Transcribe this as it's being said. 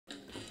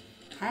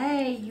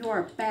Hey, you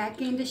are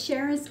back into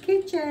Sharon's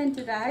Kitchen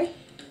today.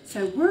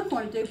 So we're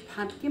going to do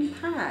pumpkin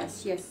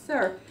pies. Yes,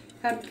 sir.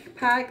 Pumpkin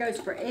pie goes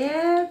for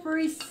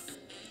every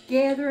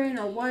gathering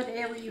or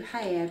whatever you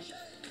have.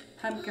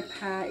 Pumpkin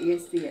pie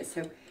is this.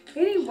 So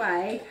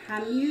anyway,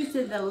 I'm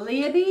using the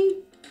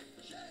Libby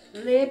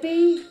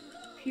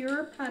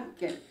Pure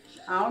Pumpkin.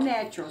 All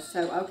natural.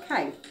 So,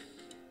 okay.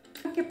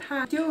 Pumpkin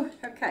pie.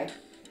 Okay.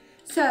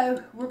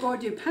 So we're going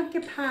to do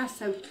pumpkin pie.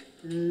 So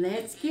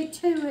let's get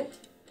to it.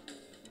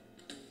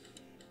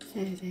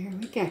 So there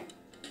we go.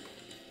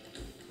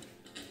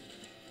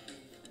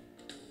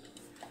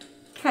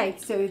 Okay,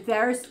 so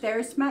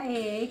there's my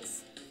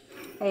eggs,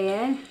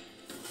 and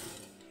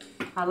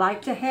I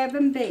like to have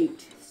them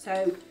beat.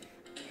 So,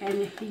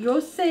 and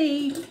you'll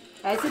see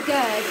as it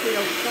does,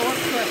 it'll go up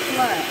to a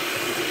flush.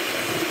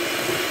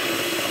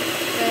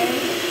 See?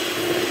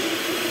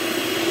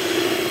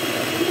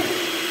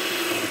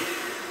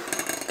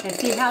 And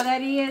see how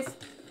that is?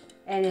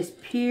 And it's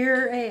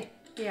pure egg.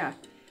 Yeah.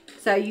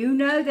 So you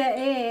know the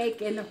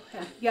egg and the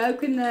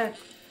yolk and the,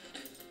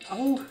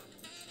 what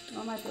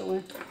am I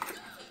doing?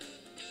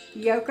 The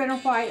yolk and the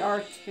white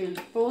are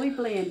fully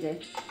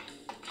blended.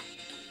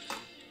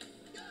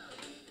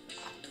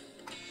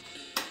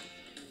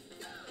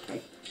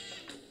 Okay.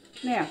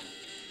 Now,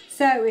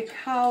 so it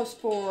calls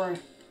for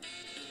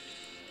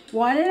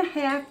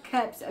 1.5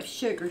 cups of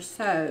sugar.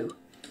 So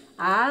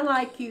I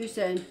like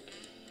using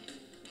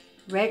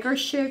regular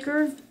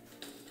sugar.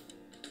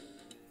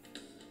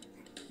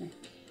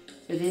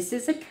 So this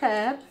is a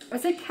cup.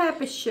 It's a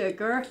cup of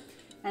sugar.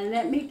 And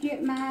let me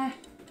get my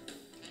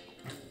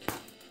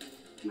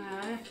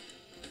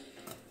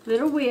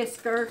little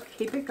whisker.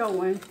 Keep it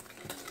going.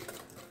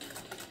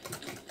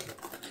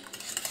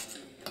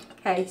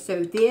 Okay,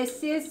 so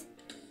this is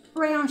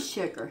brown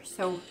sugar.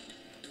 So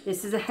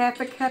this is a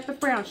 1/2 cup of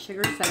brown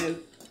sugar. So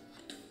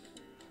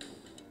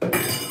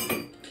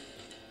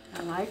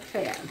I like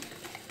that.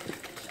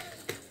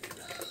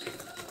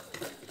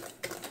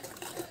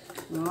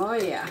 Oh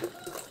yeah.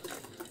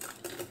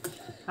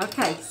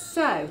 Okay,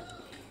 so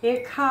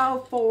it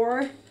called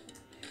for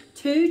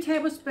 2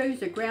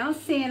 tablespoons of ground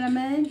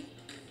cinnamon,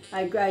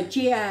 a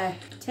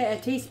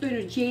teaspoon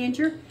of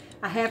ginger,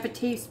 a 1/2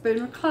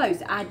 teaspoon of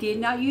cloves. I did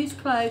not use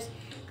cloves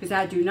because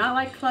I do not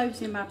like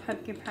cloves in my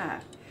pumpkin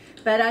pie.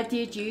 But I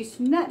did use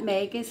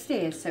nutmeg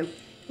instead. So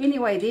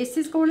anyway, this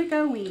is going to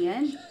go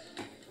in.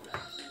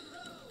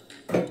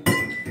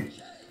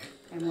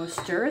 And we'll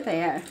stir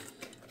that.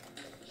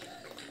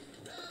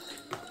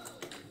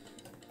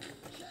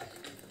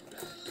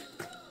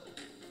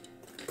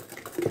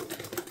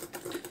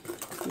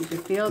 You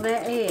can feel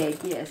that egg,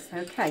 yes.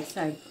 Okay,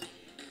 so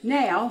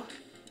now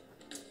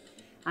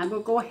I'm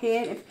going to go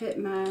ahead and put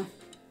my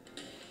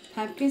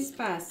pumpkin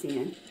spice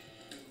in.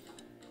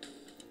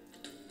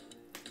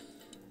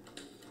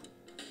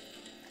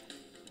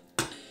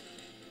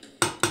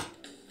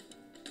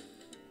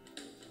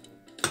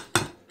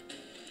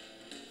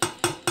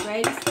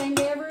 Greatest thing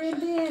ever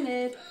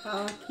invented,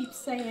 I keep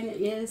saying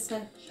it, is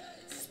a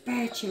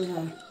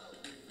spatula.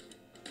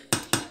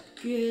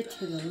 Good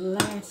to the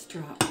last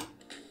drop.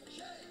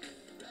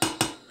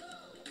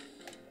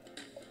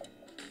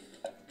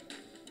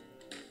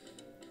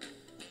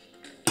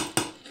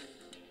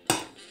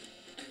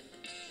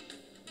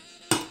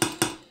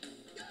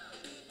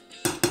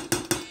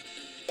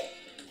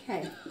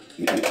 Okay,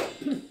 now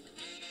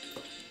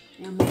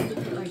I'm going to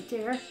put it right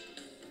there.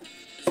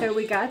 So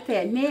we got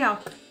that. Now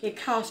it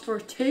calls for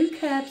 2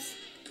 cups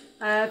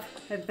of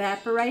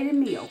evaporated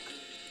milk.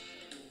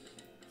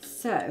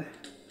 So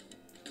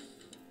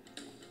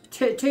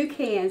 2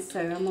 cans. So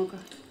I'm gonna go,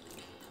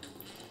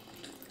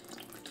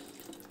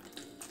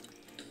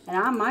 and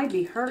I might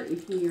be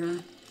hurting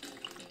here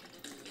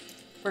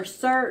for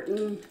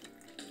certain.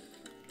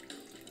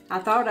 I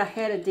thought I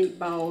had a deep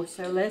bowl,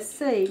 so let's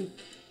see.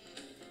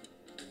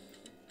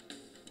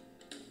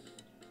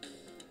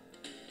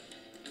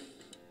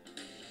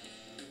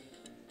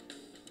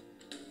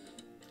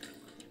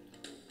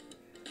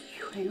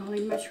 Ain't gonna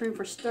leave much room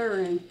for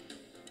stirring.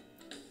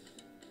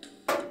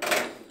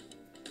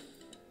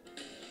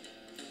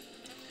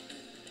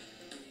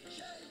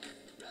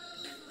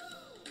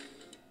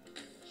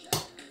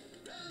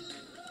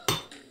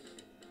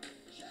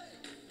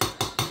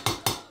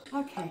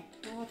 Okay,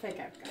 well, I think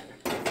I've got it.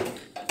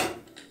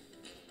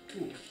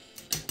 Now.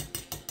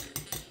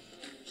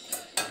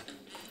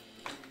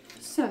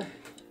 So.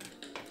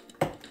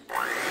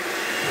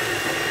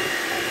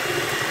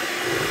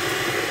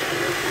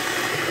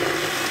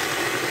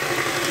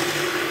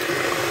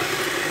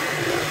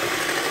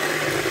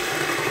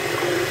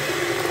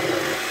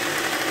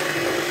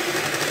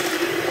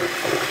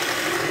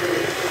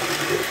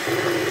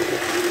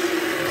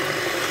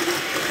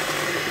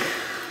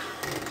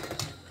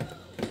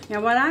 Now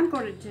what I'm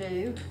going to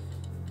do,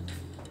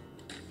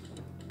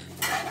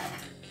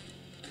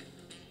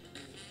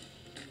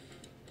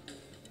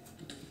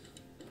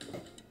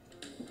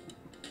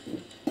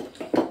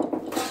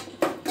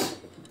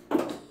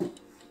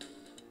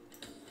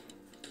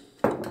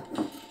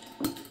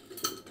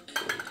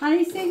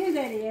 honey, see who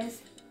that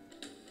is?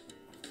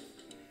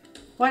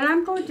 What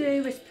I'm going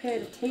to do is put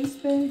a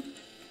teaspoon.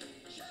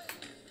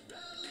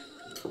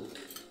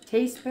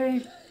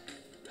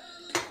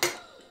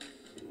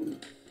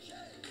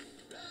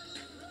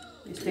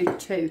 Let's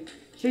do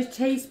two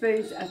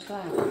teaspoons of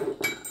flour.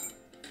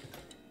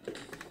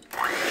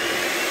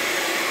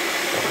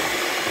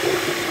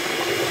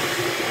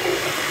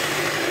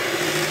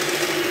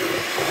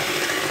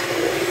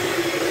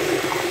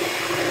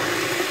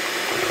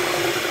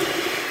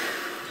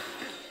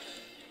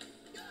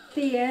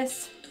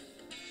 This.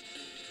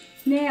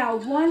 Now,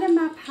 one of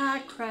my pie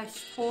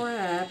crusts tore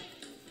up,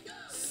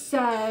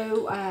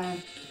 so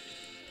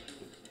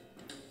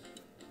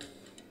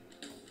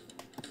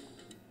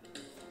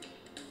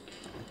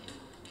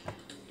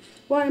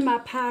one of my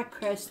pie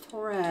crusts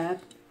tore up,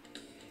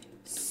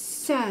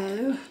 so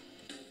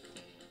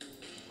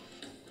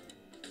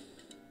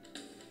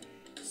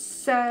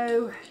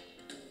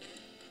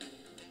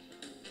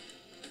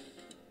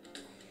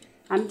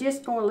I'm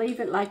just going to leave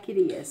it like it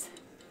is.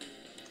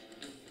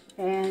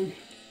 And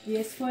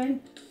this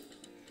one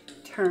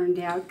turned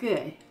out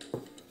good.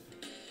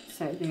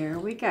 So there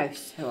we go.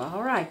 So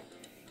all right.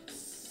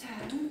 So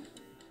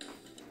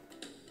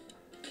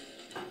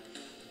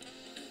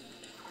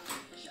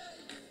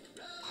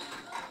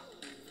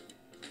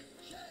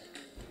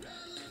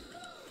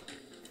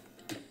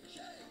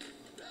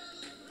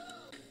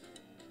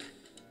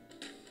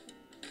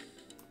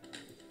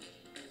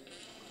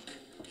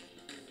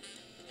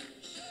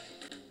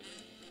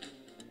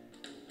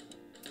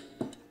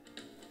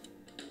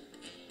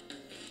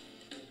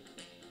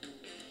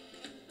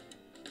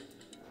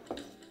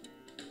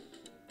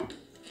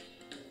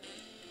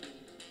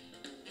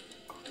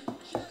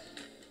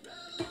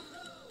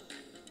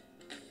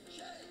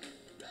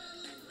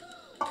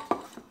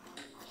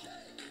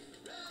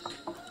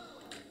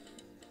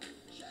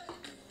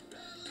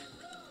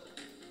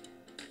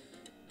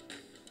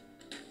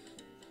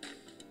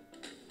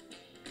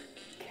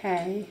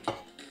okay.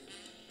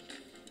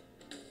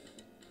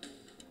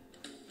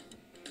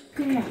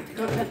 Yeah.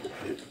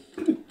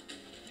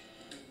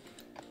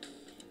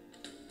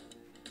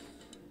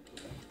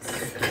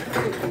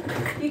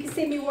 You can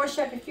see me wash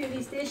up a few of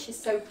these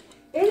dishes. So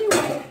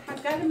anyway,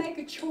 I've got to make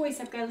a choice.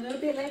 I've got a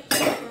little bit left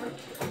over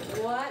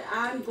what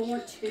I'm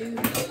going to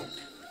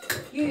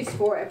use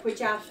for it,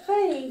 which I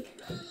think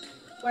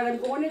what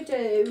I'm going to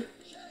do,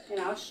 and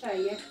I'll show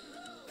you.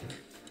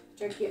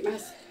 Try to get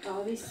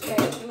all these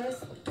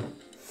spatulas.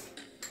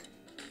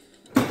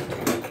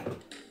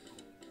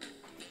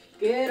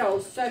 Good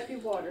old soapy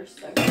water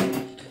soap.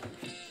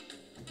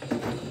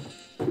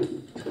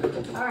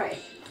 All right.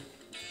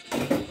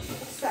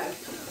 So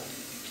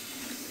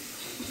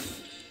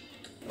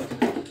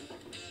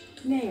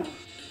now,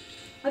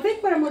 I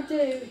think what I'm going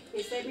to do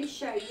is let me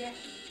show you.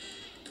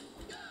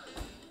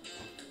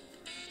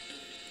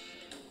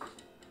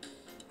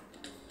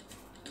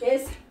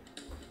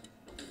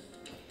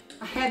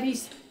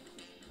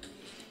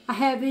 I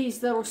have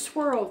these little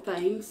swirl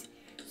things,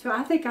 so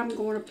I think I'm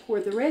going to pour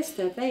the rest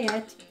of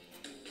that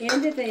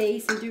into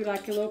these and do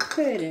like a little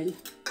pudding.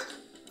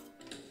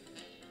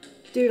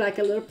 Do like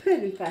a little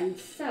pudding thing.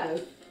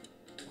 So,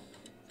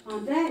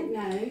 on that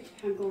note,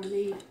 I'm going to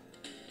need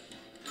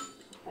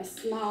a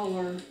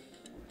smaller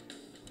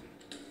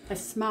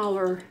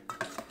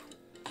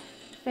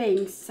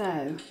thing.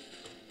 So,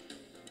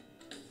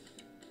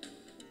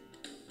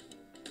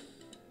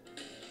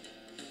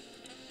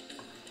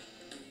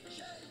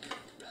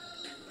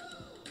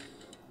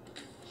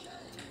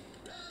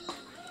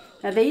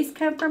 now these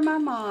come from my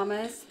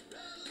mama's.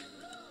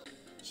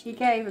 She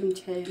gave them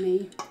to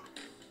me.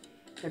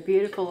 They're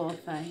beautiful little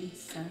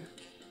things. So.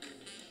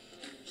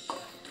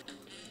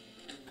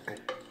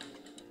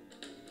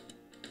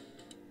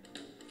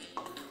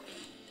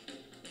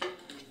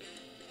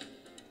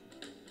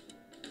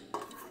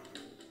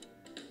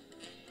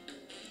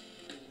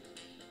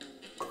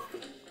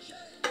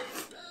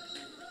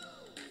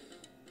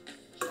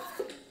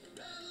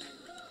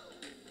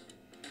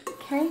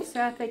 Okay,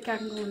 so I think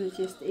I'm going to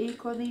just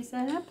equal these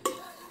up.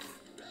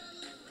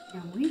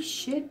 And we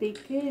should be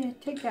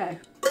good to go.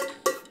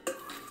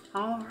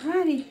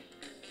 Alrighty.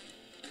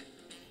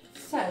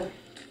 So,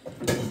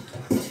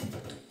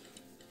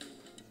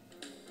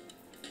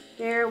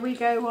 there we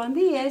go on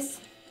this.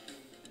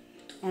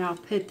 And I'll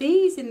put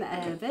these in the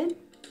oven.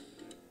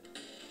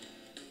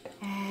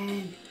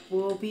 And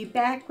we'll be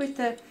back with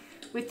the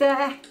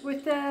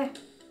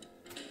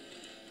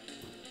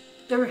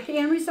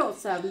end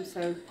results of them.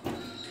 So,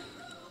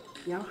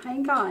 y'all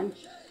hang on.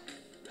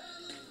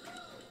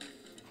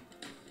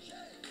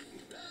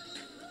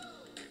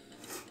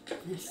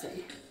 Let's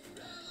see.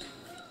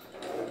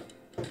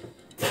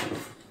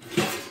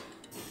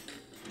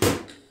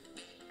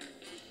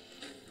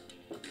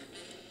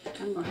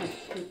 I'm going to have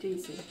to put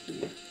these in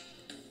here.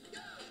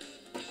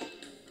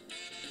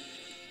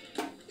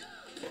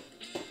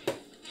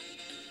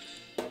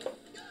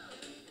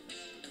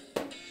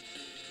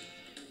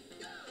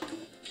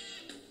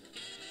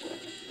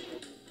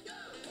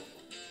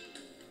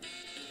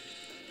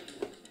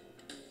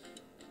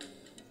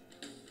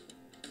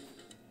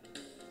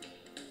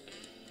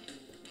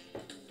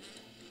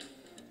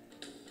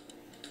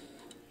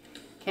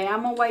 Okay,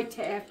 I'm gonna wait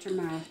till after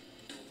my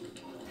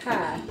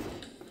pie.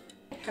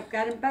 I've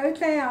got them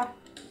both out,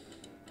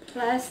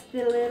 plus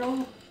the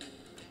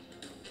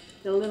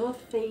little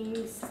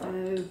things.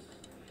 So,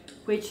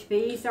 which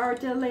these are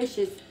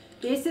delicious.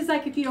 This is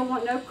like if you don't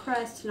want no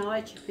crust and all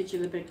that, you put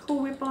your little bit of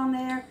Cool Whip on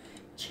there,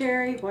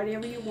 cherry,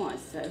 whatever you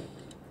want. So,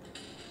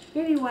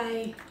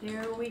 anyway,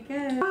 there we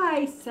go.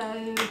 Bye.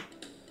 So,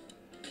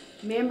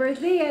 remember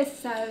this.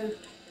 So,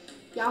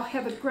 y'all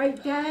have a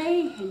great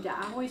day, and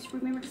always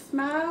remember to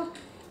smile.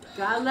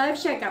 God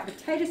loves you. I got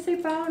potato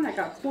soup on. I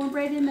got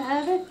cornbread in the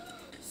oven.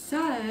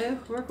 So,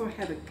 we're going to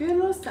have a good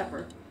little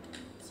supper.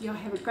 So, y'all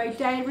have a great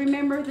day.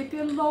 Remember the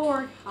good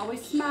Lord.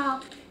 Always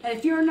smile. And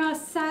if you're not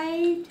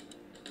saved,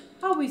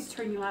 always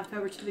turn your life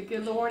over to the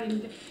good Lord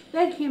and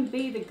let Him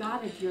be the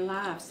God of your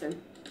life. So,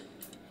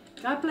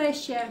 God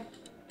bless you.